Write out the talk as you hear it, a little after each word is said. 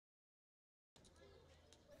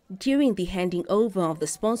During the handing over of the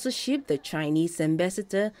sponsorship, the Chinese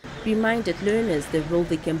ambassador reminded learners the role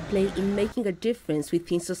they can play in making a difference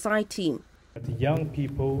within society. The young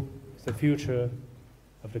people is the future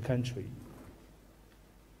of the country.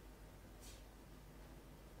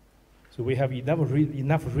 So we have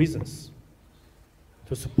enough reasons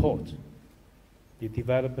to support the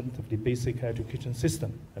development of the basic education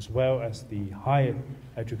system as well as the higher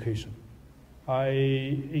education. I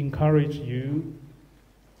encourage you,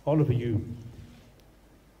 all of you,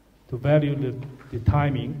 to value the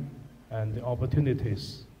timing and the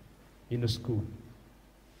opportunities in the school,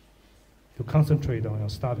 to concentrate on your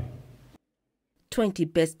study. 20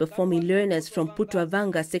 best performing learners from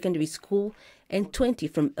Putuavanga Secondary School and 20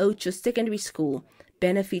 from Outjo Secondary School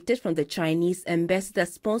benefited from the Chinese ambassador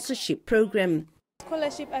sponsorship program.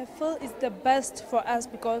 Scholarship, I feel, is the best for us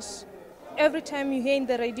because every time you hear in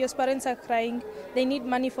the radios, parents are crying. They need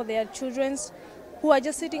money for their children who are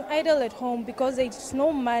just sitting idle at home because there is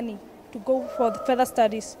no money to go for further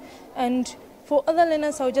studies. And for other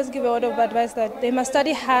learners, I would just give a word of advice that they must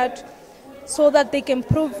study hard so that they can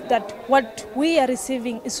prove that what we are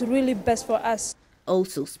receiving is really best for us.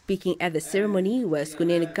 Also speaking at the ceremony was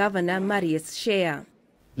Kunene Governor Marius Shea.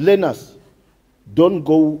 Learners, don't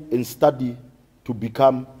go and study to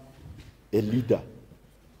become a leader.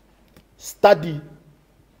 Study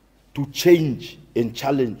to change and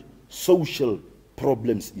challenge social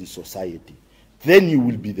problems in society. Then you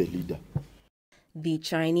will be the leader. The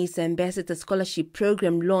Chinese Ambassador Scholarship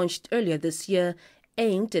Program launched earlier this year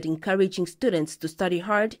aimed at encouraging students to study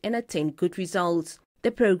hard and attain good results.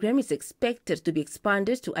 The program is expected to be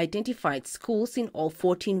expanded to identified schools in all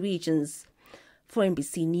 14 regions. For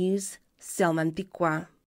NBC News, Selman Tikwa.